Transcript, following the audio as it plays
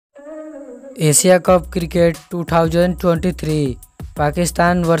Asia Cup Cricket 2023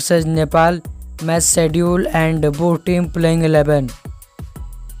 Pakistan vs Nepal match schedule and both team playing 11.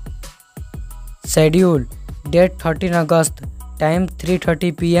 Schedule: date 13 August, time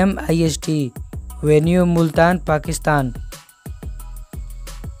 3:30 PM IST, venue Multan, Pakistan.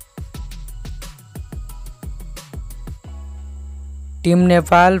 Team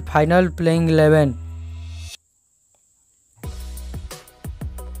Nepal final playing 11.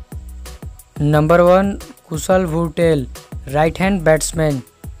 Number 1 Kushal Bhurtrl, right hand batsman.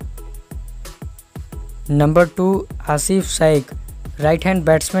 Number 2 Aashif Sheikh, right hand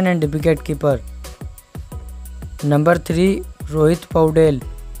batsman and wicketkeeper. Number 3 Rohit Paudel,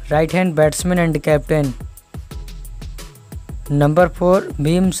 right hand batsman and captain. Number 4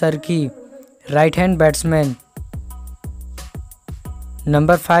 Bhim Sharki, right hand batsman.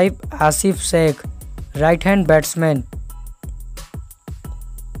 Number 5 Aashif Sheikh, right hand batsman.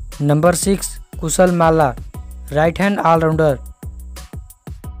 Number 6 Kushal Mala, right hand all-rounder.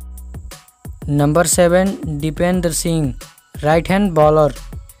 Number 7 Dipendra Singh, right hand bowler.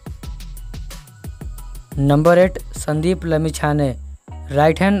 Number 8 Sandeep Lamichhane,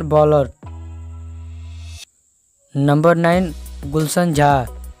 right hand bowler. Number 9 Gulshan Jha,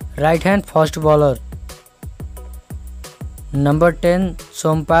 right hand fast bowler. Number 10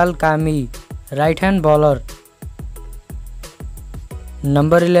 Sompal Kami, right hand bowler.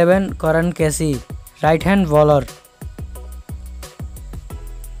 Number 11 Karan Casey, right hand bowler.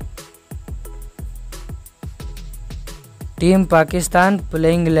 Team Pakistan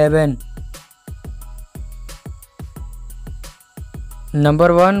playing 11.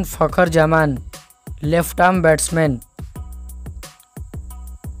 Number 1 Fakhar Zaman, left arm batsman.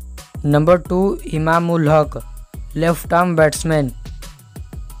 Number 2 Imam-ul-Haq, left arm batsman.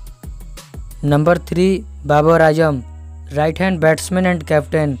 Number 3 Babar Azam, right hand batsman and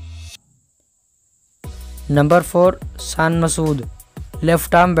captain. Number 4 Shan Masood,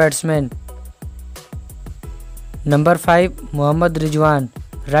 left arm batsman. Number 5 Mohammad Rizwan,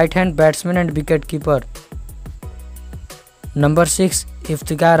 right hand batsman and wicketkeeper. Number 6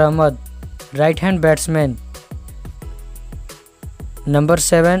 Iftikhar Ahmed, right hand batsman. Number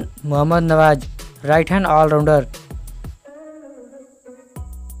 7 Nawaz, right hand all-rounder.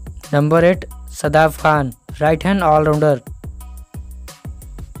 Number 8 Shadab, right hand all-rounder.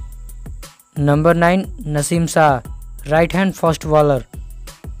 Number 9 Naseem, right hand fast bowler.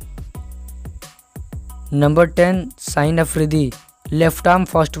 Number 10 Shaheen Afridi, left arm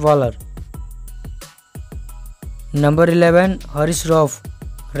fast bowler. Number 11 Rauf,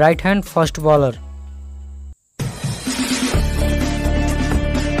 right hand fast bowler.